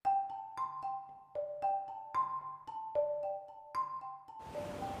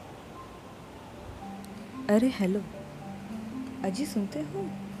अरे हेलो। अजी सुनते हो?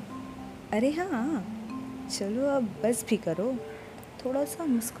 अरे हाँ, चलो अब बस भी करो, थोड़ा सा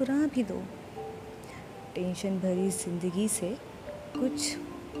मुस्कुरा भी दो। टेंशन भरी ज़िंदगी से कुछ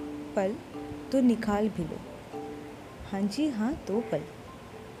पल तो निकाल भी लो। हाँ जी हाँ, 2 पल।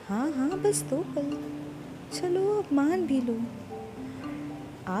 हाँ हाँ, बस 2 पल। चलो अब मान भी लो।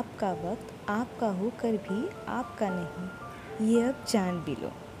 आपका वक्त आपका होकर भी आपका नहीं, ये अब जान भी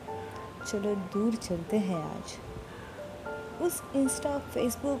लो। चलो दूर चलते हैं आज, उस इंस्टा,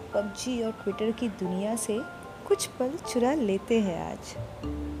 फेसबुक, पबजी और ट्विटर की दुनिया से कुछ पल चुरा लेते हैं आज।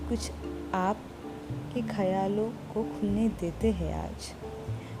 कुछ आप के ख्यालों को खुलने देते हैं आज।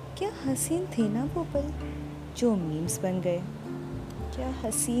 क्या हसीन थे ना वो पल जो मीम्स बन गए। क्या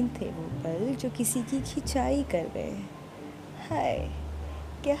हसीन थे वो पल जो किसी की खिंचाई कर गए। हाय,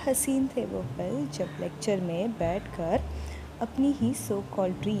 क्या हसीन थे वो पल जब लेक्चर में बैठकर अपनी ही सो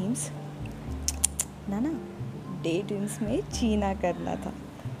कॉल्ड ड्रीम्स ना डे ड्रीम्स में जीना करना था।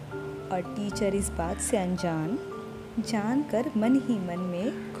 और टीचर इस बात से अनजान जानकर मन ही मन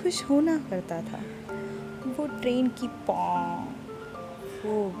में खुश होना करता था। वो ट्रेन की पॉ,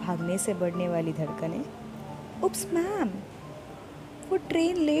 वो भागने से बढ़ने वाली धड़कनें, उप्स मैम, वो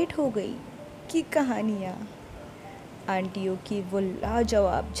ट्रेन लेट हो गई की कहानियाँ, आंटियों की वो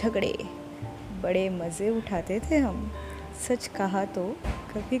लाजवाब झगड़े, बड़े मज़े उठाते थे हम। सच कहा तो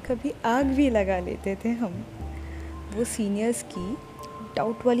कभी कभी आग भी लगा लेते थे हम। वो सीनियर्स की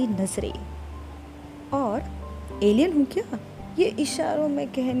डाउट वाली नज़रें, और एलियन हूँ क्या, ये इशारों में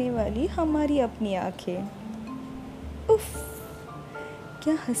कहने वाली हमारी अपनी आंखें। उफ,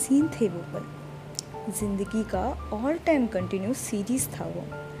 क्या हसीन थे वो पल। ज़िंदगी का ऑल टाइम कंटिन्यूस सीरीज़ था वो।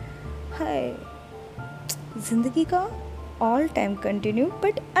 हाय, ज़िंदगी का all time continue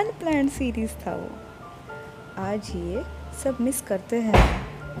but unplanned series था वो। आज ये सब मिस करते हैं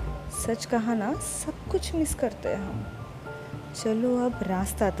हम। सच कहा ना, सब कुछ मिस करते हैं हम। चलो अब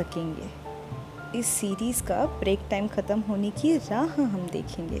रास्ता तकेंगे, इस सीरीज़ का ब्रेक टाइम ख़त्म होने की राह हम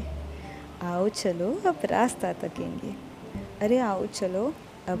देखेंगे। आओ चलो अब रास्ता तकेंगे। अरे आओ चलो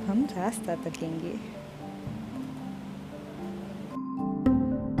अब हम रास्ता तकेंगे।